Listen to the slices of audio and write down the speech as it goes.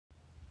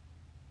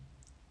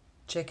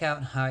check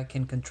out how I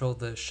can control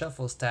the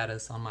shuffle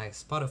status on my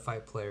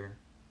Spotify player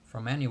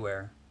from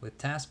anywhere with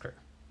Tasker.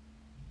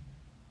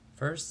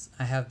 First,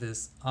 I have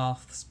this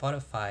off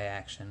Spotify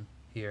action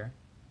here,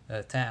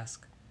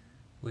 task,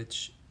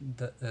 which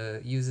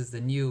uses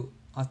the new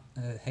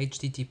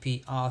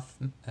HTTP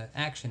auth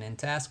action in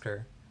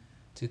Tasker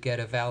to get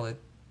a valid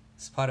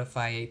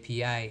Spotify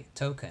API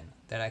token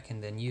that I can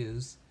then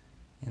use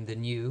in the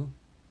new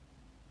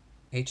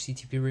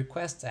HTTP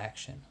request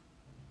action.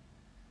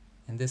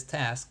 In this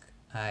task,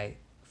 I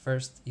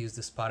first use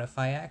the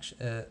Spotify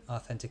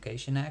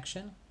authentication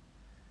action.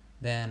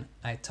 Then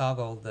I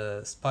toggle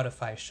the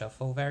Spotify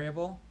shuffle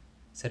variable,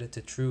 set it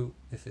to true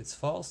if it's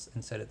false,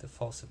 and set it to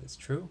false if it's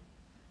true.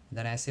 And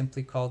then I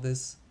simply call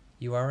this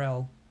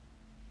URL,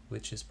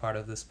 which is part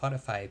of the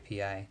Spotify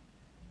API,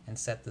 and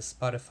set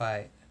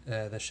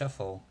the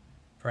shuffle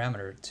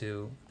parameter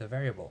to the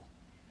variable.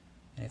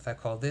 And if I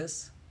call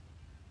this,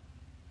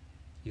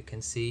 you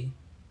can see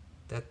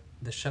that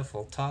the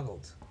shuffle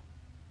toggled.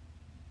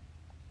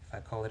 If I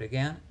call it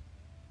again,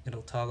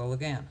 it'll toggle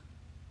again.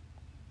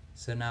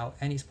 So now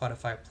any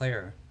Spotify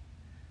player,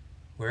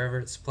 wherever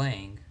it's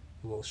playing,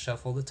 it will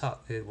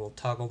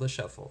toggle the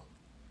shuffle.